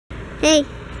Hey.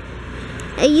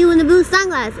 Hey, you in the blue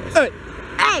sunglasses. Hey.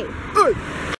 Hey. Hey.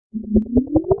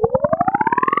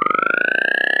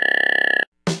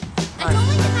 I don't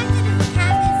like the fact that his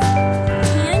cap is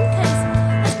tan,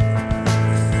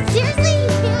 because seriously, you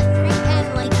can't drink and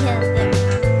like him there.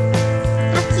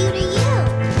 How cute are you?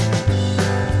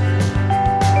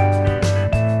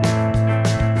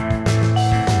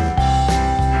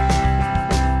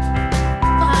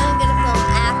 I'm gonna film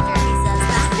after he says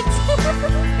that.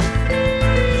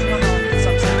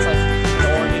 Some sense like no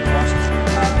one even watches.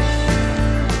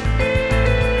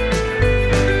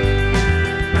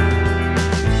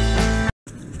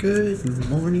 Good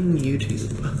morning,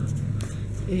 YouTube.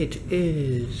 It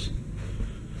is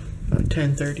about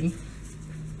 10:30.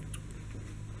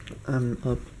 I'm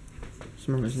up.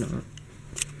 Someone's not.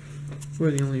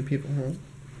 We're the only people home.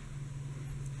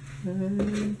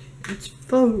 And it's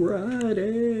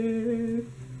Friday.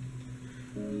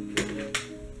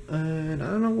 And I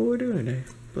don't know what we're doing today,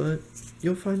 but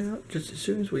you'll find out just as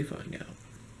soon as we find out.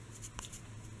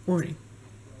 Morning.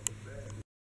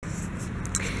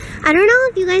 I don't know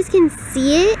if you guys can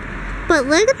see it, but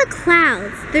look at the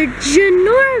clouds. They're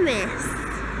ginormous.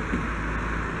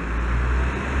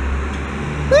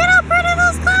 Look at how pretty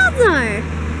those clouds are.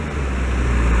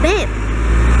 Babe.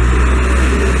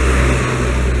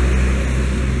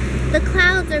 The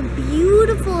clouds are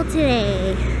beautiful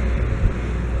today.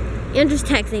 Andrew's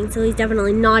texting, so he's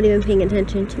definitely not even paying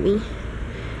attention to me.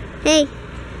 Hey.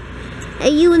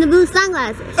 Hey, you in the blue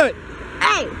sunglasses. Hey.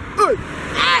 Hey. Hey.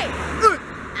 Hey.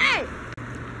 Hey.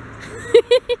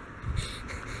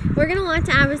 We're gonna watch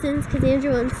Albertsons because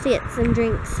Andrew wants to get some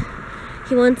drinks.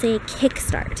 He wants a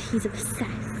kickstart. He's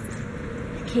obsessed.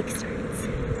 Kickstarts.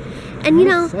 And you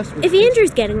know, if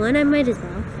Andrew's getting one, I might as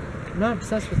well. I'm not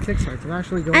obsessed with kickstarts. I'm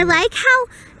actually going. I like how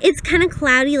it's kind of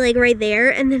cloudy, like right there,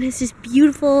 and then it's just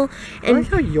beautiful. And I like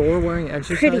how you're wearing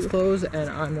exercise clothes and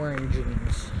I'm wearing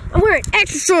jeans. I'm wearing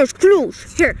exercise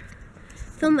clothes. Here,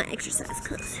 film my exercise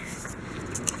clothes.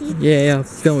 Yeah,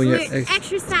 film your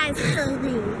exercise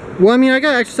clothing. Well, I mean, I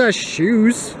got exercise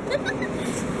shoes.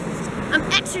 I'm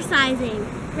exercising.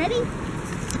 Ready?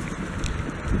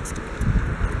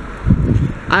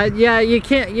 Yeah, you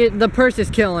can't. The purse is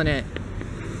killing it.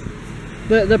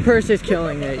 The purse is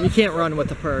killing it. You can't run with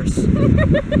the purse.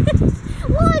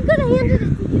 Well, I could have handed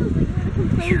it to you, but you would have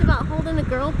complained about holding a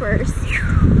girl purse.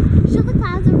 Show the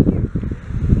clouds over here.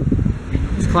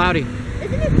 It's cloudy.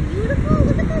 Isn't it beautiful?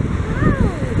 Look at those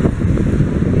clouds.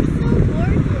 They're so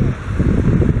gorgeous.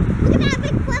 Look at that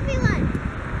big fluffy one.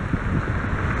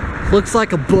 Looks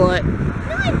like a butt. No, it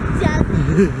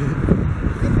doesn't.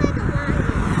 Looks like a lion.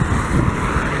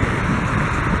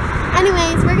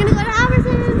 Anyways, we're gonna go to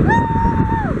Albertsons.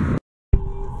 Woo!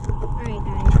 Alright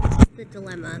guys, this is the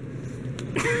dilemma.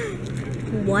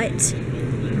 What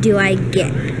do I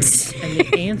get? And the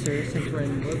answer, since we're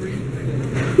in delivery,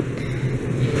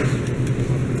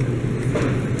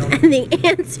 and the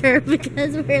answer,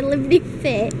 because we're in Liberty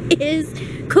Fit, is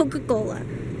Coca-Cola.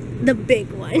 The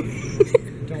big one.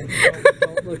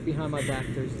 don't look behind my back.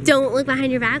 Don't look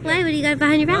behind your back? Why? What do you got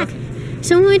behind your back? Nothing.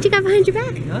 Show me what you got behind your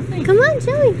back. Nothing. Come on,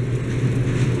 show me.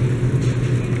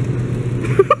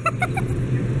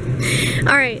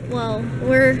 Alright, well, We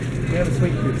have a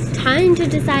sweet tooth. time to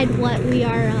decide what we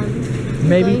are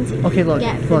Maybe. going to Okay, look.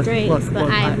 get for drinks, but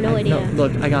I have no idea. No,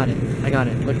 look, I got it.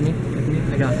 Look at me.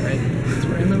 I got it, right? So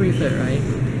we're in the refit, right?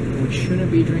 We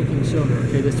shouldn't be drinking soda.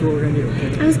 Okay, this is what we're gonna do.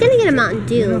 Okay. I was gonna get a Mountain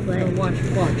Dew, No, but watch.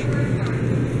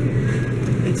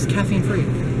 It's caffeine free.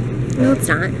 no, it's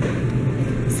not.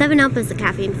 7-Up is the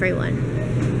caffeine-free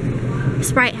one.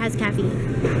 Sprite has caffeine.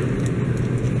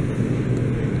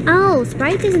 Oh,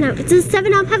 Sprite doesn't have. Does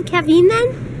 7-Up have caffeine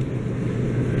then?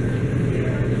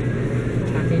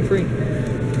 Caffeine free.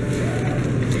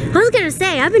 I was gonna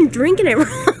say I've been drinking it wrong.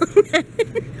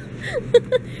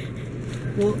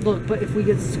 Well, look, but if we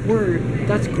get Squirt,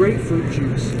 that's grapefruit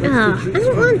juice. That's Oh, I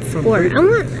don't want Squirt. I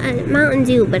want a Mountain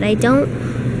Dew, but I don't know.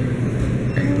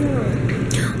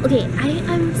 Okay,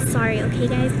 I'm sorry, okay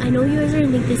guys? I know you guys are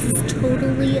gonna think this is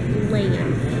totally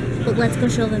lame, but let's go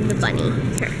show them the bunny.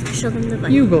 Here, show them the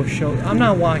bunny. You go show. I'm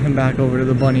not walking back over to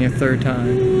the bunny a third time.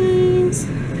 Please.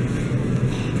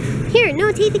 Here,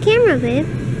 no, take the camera, babe.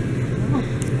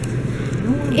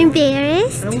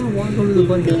 Embarrassed? I don't want to walk over to the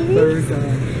bunny a third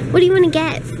time. What do you want to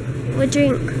get? What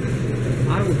drink?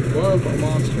 I would love a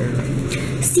Monster.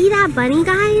 See that bunny,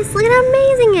 guys? Look at how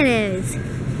amazing it is.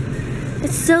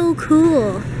 It's so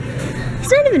cool. He's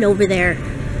not even over there.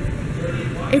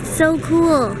 It's so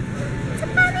cool. It's a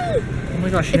bunny. Oh my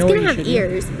gosh, you It's know gonna what have you should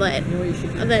ears, but do? You know what you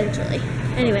should do? eventually.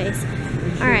 Anyways,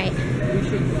 all right. We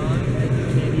should not make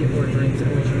candy or drinks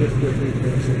and we should just do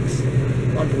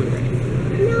 346 on Blu-ray.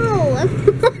 No, I'm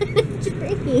not a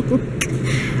drink.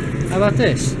 How about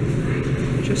this?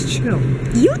 Just chill.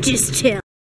 You just chill.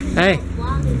 Hey.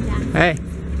 Hey.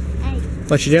 Hey.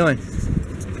 What you doing?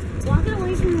 Walking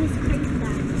away from this crazy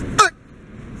guy. Stop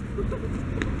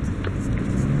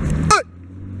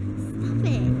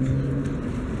it.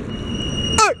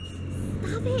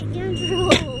 Stop it, Andrew.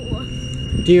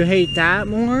 Do you hate that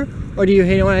more? Or do you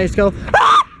hate it when I just go,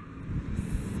 ah!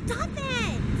 Stop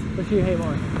it. What do you hate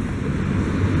more?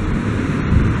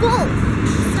 Both.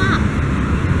 Stop.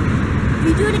 If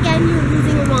you do it again, you're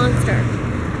losing a monster.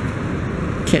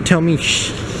 Can't tell me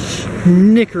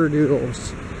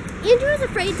snickerdoodles. Andrew is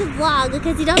afraid to vlog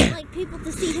because he doesn't like people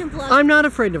to see him vlog. I'm not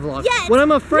afraid to vlog. Yes. What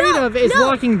I'm afraid of is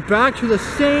walking back to the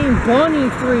same bunny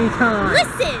 3 times.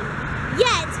 Listen,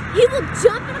 yet he will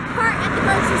jump in a cart at the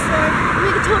grocery store and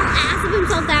make a total ass of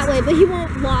himself that way, but he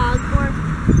won't vlog or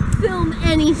film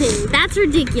anything. That's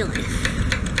ridiculous.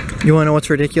 You wanna know what's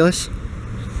ridiculous?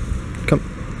 Come,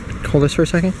 hold this for a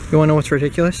second. You wanna know what's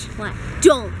ridiculous? What?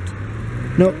 Don't.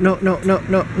 No.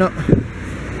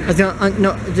 I was gonna,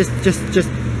 no, just.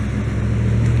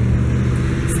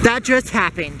 That just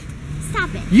happened.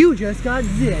 Stop it. You just got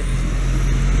zipped.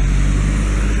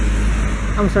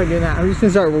 I'm gonna start doing that. I'm just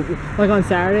gonna start, like on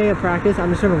Saturday at practice,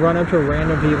 I'm just gonna run up to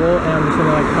random people and I'm just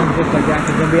gonna like unzip their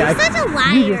jackets and be You're like, such a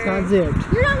liar. you just got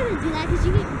zipped. You're not gonna do that because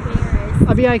you get embarrassed.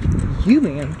 I'll be like, you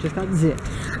man just got zipped.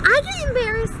 I get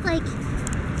embarrassed like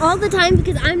all the time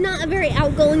because I'm not a very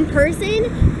outgoing person,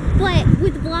 but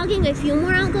with vlogging I feel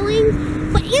more outgoing.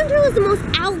 But Andrew is the most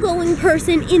outgoing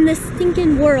person in the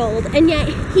stinking world, and yet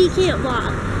he can't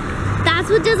vlog. That's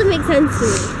what doesn't make sense to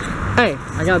me. Hey,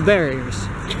 I got barriers.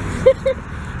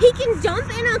 He can jump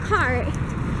in a cart,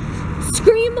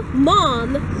 scream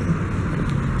mom,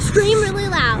 scream really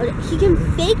loud. He can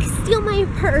fake steal my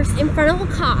purse in front of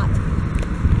a cop.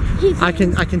 I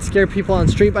can scare people on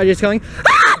the street by just going,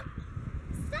 ah!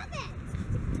 Stop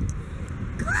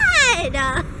it!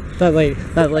 God!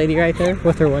 That lady right there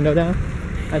with her window down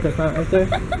at the front right there,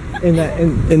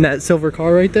 in that silver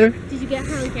car right there. Did you get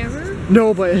her on camera?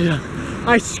 No, but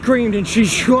I screamed and she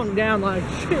shrunk down like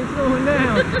shit's going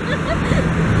down.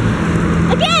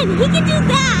 Again, he can do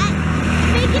that,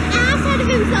 make an ass out of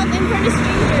himself in front of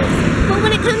strangers. But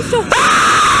when it comes to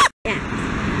yeah.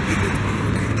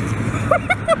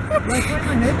 Like right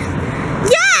my hips?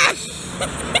 Yes!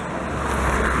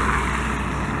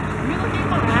 Are you looking at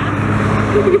my ass?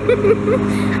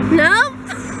 Nope.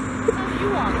 You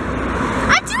walk.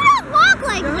 I do not walk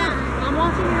like that. I'm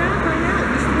watching your ass right now.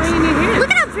 You're swaying your hips.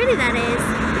 Look at how pretty that is.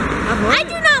 I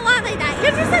do not walk like that.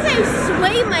 Andrew says I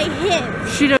sway my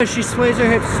hips. She does. She sways her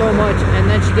hips so much, and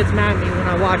then she gets mad at me when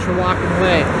I watch her walking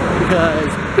away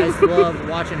because I just love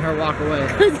watching her walk away.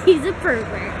 Because he's a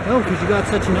pervert. No, because you got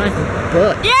such a nice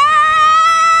butt. You're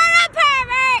a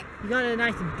pervert! You got a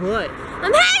nice butt.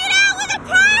 I'm hanging out with a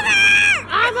pervert!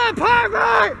 I'm a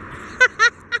pervert!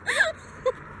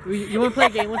 You want to play a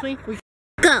game with me?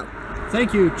 Go.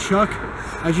 Thank you, Chuck.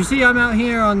 As you see, I'm out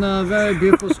here on the very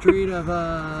beautiful street of,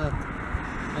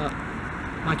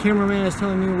 my cameraman is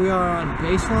telling me we are on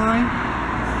baseline.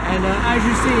 And as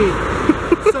you see,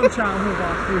 some child who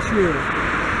walked for sure.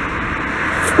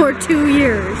 For 2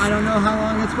 years. I don't know how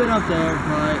long it's been up there,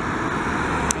 but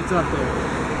it's up there.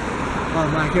 Oh,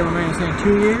 my cameraman is saying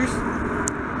 2 years?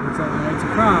 It's a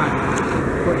crime.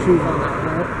 Put shoes on that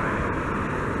note.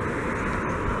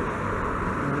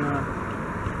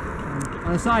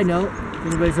 On a side note, if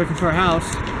anybody's looking for a house,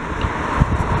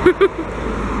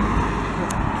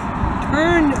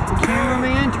 turn,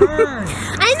 cameraman, turn!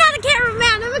 I'm not a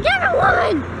cameraman, I'm a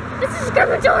camerawoman! This is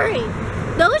discriminatory!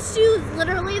 Those shoes,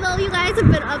 literally though, you guys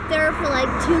have been up there for like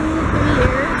 2-3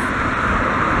 years.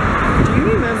 Do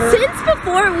you remember? Since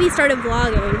before we started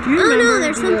vlogging. Oh no,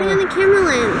 there's something on the camera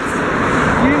lens.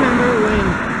 Do you remember when...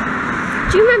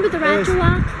 Do you remember the rapture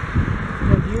walk?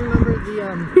 No, do you remember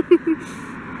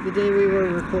the day we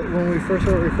were when we first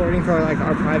started recording for like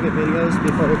our private videos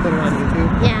before we put them on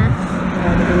YouTube? Yeah.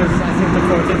 It was, I think, the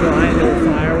 4th of July and there were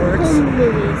fireworks. Home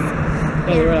movies.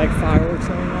 Yeah, there were like fireworks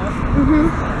going off. Mm-hmm.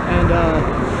 And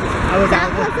I was that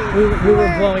out, we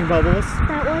were blowing bubbles.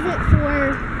 That wasn't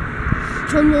for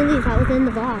home movies, that was in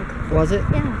the vlog. Was it?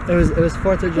 Yeah. It was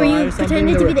 4th of July or something. Were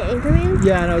you pretending to be the anchorman?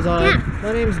 Yeah, and I was all like,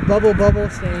 my name's Bubble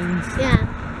Stains. Yeah.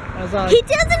 I was like, he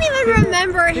doesn't even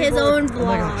remember his own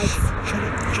vlogs.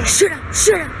 Shut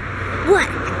up. What?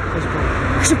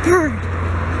 There's a bird.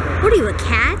 What are you, a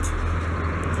cat?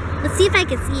 Let's see if I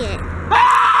can see it.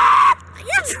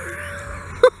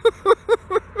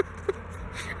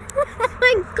 Oh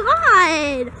my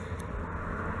god.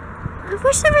 I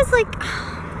wish there was like...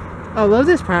 I love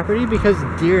this property because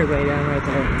deer lay down right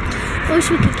there. I wish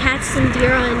we could catch some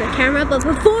deer on the camera, but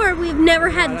before we've never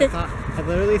had this. I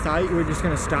literally thought you were just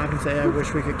gonna stop and say, "I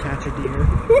wish we could catch a deer."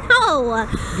 No.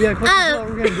 Be like, what the hell are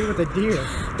we gonna do with a deer?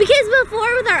 Because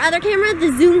before with our other camera, the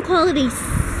zoom quality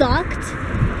sucked,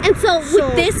 and so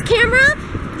with this camera,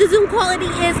 the zoom quality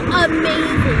is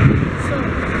amazing. So, you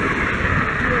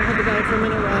want to hold the bag for a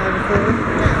minute while I record?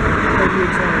 Or do you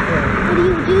just want to record? What do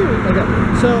you do? Okay.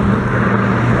 So,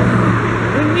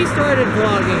 when we started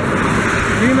vlogging,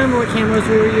 do you remember what cameras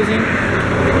we were using?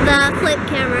 The flip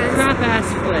cameras. Crap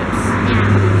ass flips.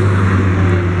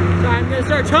 Yeah. So I'm gonna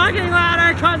start talking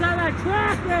louder because of the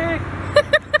traffic.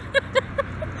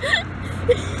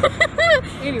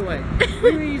 Anyway,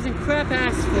 we were using crap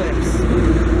ass flips.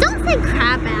 Don't say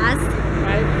crap ass.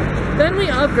 Right? Then we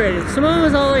upgraded. Simone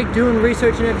was all like doing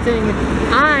research and everything.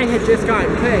 I had just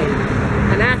gotten paid.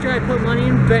 And after I put money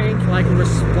in bank like a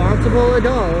responsible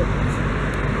adult,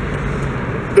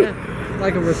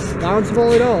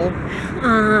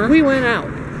 we went out.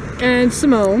 And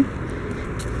Simone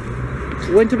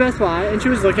went to Best Buy and she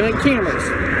was looking at cameras.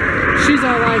 She's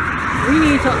all like, we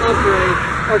need to upgrade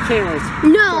our cameras.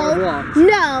 No,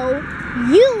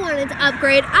 you wanted to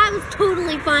upgrade. I was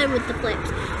totally fine with the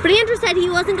flips. But Andrew said he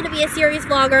wasn't going to be a serious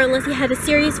vlogger unless he had a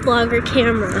serious vlogger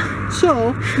camera.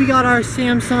 So, we got our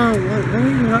Samsung, what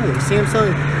even are they?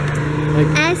 Samsung, like,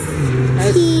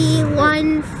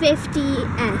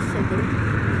 ST150S, I think.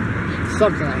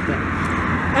 Something like that.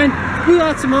 And we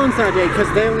got Simone's that day because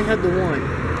they only had the one.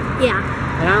 Yeah.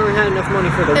 And I only had enough money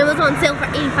for the one. It was on sale for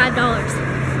 $85.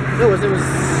 No, it was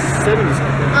 70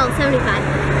 something. Oh, 75.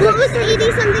 Well, it was 80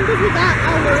 something because we got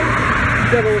all work.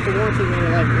 Yeah, but with the warranty, we made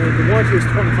it like, the warranty was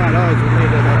 $25, we made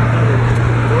it like 100.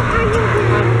 What are you doing?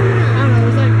 I don't know, it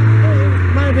was like,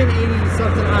 it might have been 80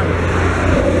 something, I don't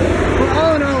know. But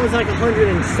all in all, it was like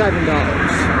 $107.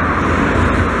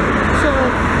 So,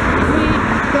 we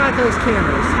got those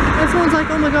cameras. And someone's like,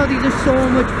 oh my god, these are so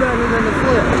much better than the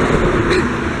flip.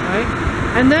 Right?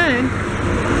 And then,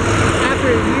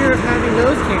 after a year of having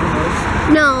those cameras.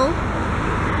 No.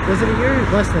 Was it a year or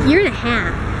less than a year and a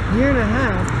half? Year and a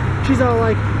half. She's all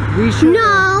like, we should.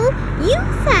 No, you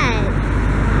said.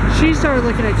 She started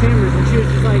looking at cameras and she was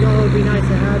just like, oh, it'd be nice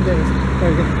to have this.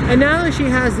 And now that she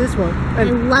has this one. And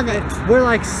I love it. We're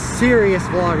like serious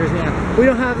vloggers now. We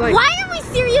don't have like. Why are we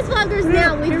serious vloggers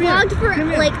now? We vlogged for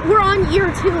like, we're on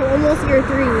year 2, almost year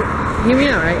 3. Hear me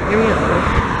out, right? Hear me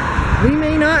out. We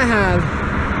may not have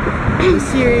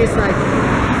serious like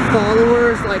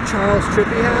followers like Charles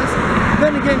Trippy has.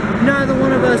 Then again, neither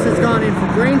one of us has gone in for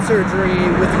brain surgery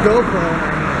with a GoPro in our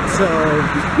hand, so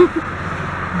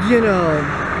you know.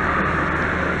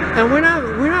 And we're not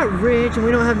rich, and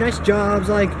we don't have nice jobs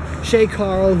like Shay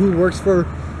Carl, who works for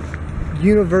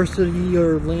University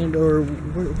or Land or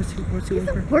what's he work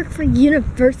for? Work for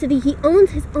University. He owns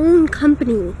his own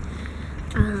company.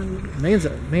 Man's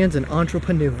an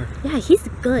entrepreneur. Yeah, he's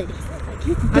good.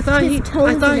 I thought he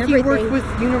worked with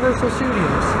Universal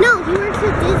Studios. No, he works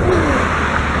with Disney World.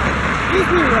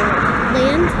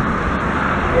 Land? I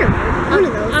don't know. One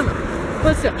of those. I don't know.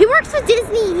 But still, he works with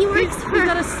Disney. He's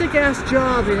got a sick ass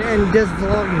job and does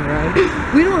vlogging, right?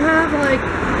 We don't have like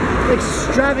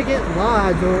extravagant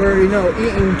lives or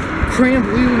eating creme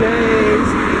brulees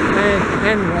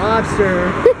and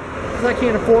lobster because I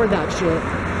can't afford that shit.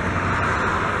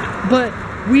 But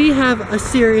we have a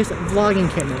serious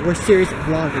vlogging camera. We're serious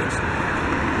vloggers.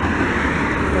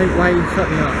 Like, why you cut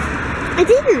me off? I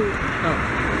didn't. Oh.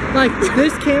 Like,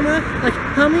 this camera, like,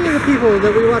 how many of the people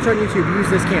that we watch on YouTube use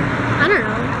this camera? I don't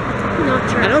know. I'm not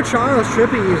sure. I know Charles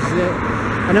Trippy uses it.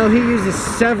 I know he uses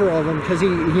several of them because he,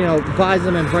 buys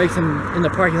them and breaks them in the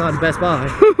parking lot of Best Buy.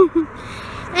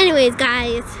 Anyways,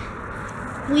 guys,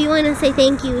 we want to say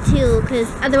thank you, too,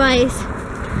 because otherwise,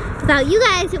 without you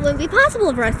guys, it wouldn't be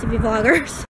possible for us to be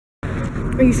vloggers.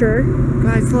 Are you sure?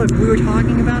 Guys, look, we were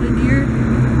talking about a deer.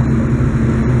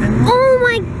 And oh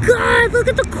my god, look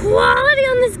at the quality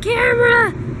on this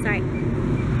camera! Sorry.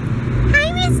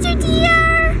 Hi, Mr.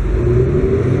 Deer!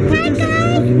 Hi,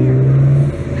 guys!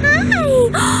 Hi!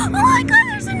 Oh my god,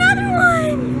 there's another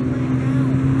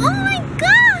one! Oh my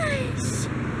gosh!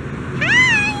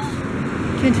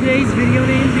 Hi! Can today's video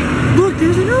name be... Look,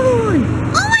 there's another one!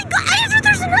 Oh my god, Andrew,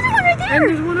 there's another one right there! And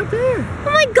there's one up there!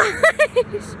 Oh my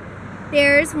gosh!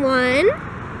 There's one.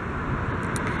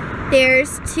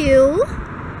 There's 2.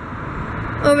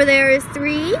 Over there is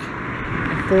 3.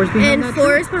 And 4's behind that tree.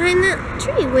 4 is behind that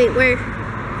tree. Wait, where?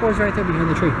 4's right there behind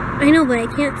the tree. I know, but I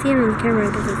can't see it on the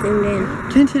camera because it's zoomed in.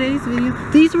 Can today's video...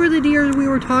 These were the deer we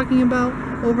were talking about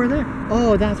over there.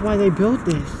 Oh, that's why they built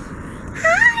this.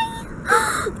 Hi!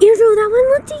 Andrew, that one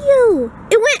looked at you.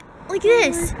 It went like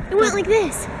this. It went like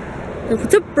this.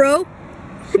 What's up, bro?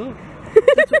 So,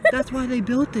 that's why they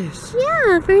built this.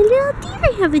 Yeah, for a little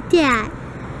deer habitat.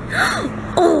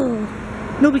 Oh.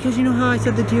 No, because you know how I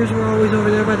said the deers were always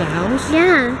over there by the house?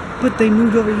 Yeah. But they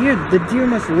moved over here. The deer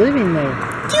must live in there.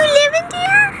 Do you live in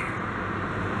there?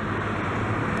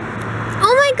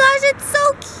 Oh my gosh, it's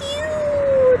so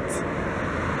cute.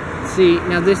 See,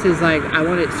 now this is like, I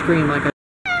want it to scream like a...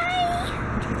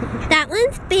 That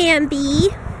one's Bambi.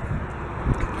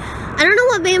 I don't know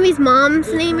what Bambi's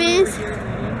mom's name is.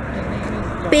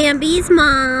 Bambi's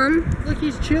mom. Look,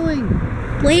 he's chilling.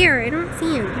 Where? I don't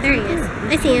see him. There he is.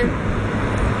 I see him.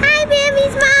 Hi,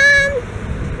 Bambi's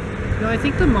mom. No, I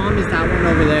think the mom is that one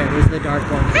over there. Is the dark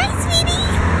one. Hi, sweetie.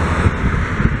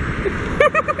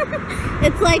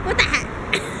 It's like, what the heck?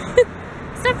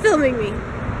 Stop filming me.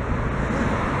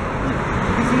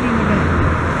 He's eating again.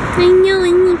 I know,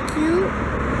 isn't he cute?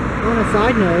 On a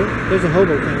side note, there's a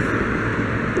hobo camp.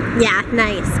 Yeah,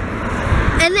 nice.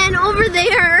 And then over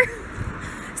there,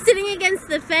 sitting against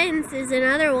the fence, is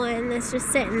another one that's just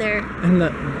sitting there. And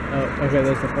the, oh, okay,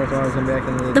 that's the fourth one. I was gonna be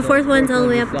like, the fourth one's all the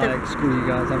way up like, there. screw you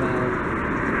guys, I'm out.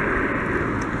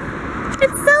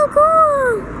 It's so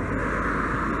cool.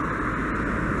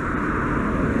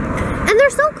 And they're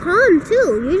so calm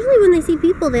too. Usually when they see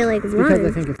people, they like run. Because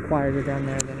I think it's quieter down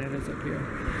there than it is up here.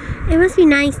 It must be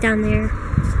nice down there.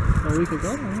 Well, we could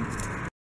go there.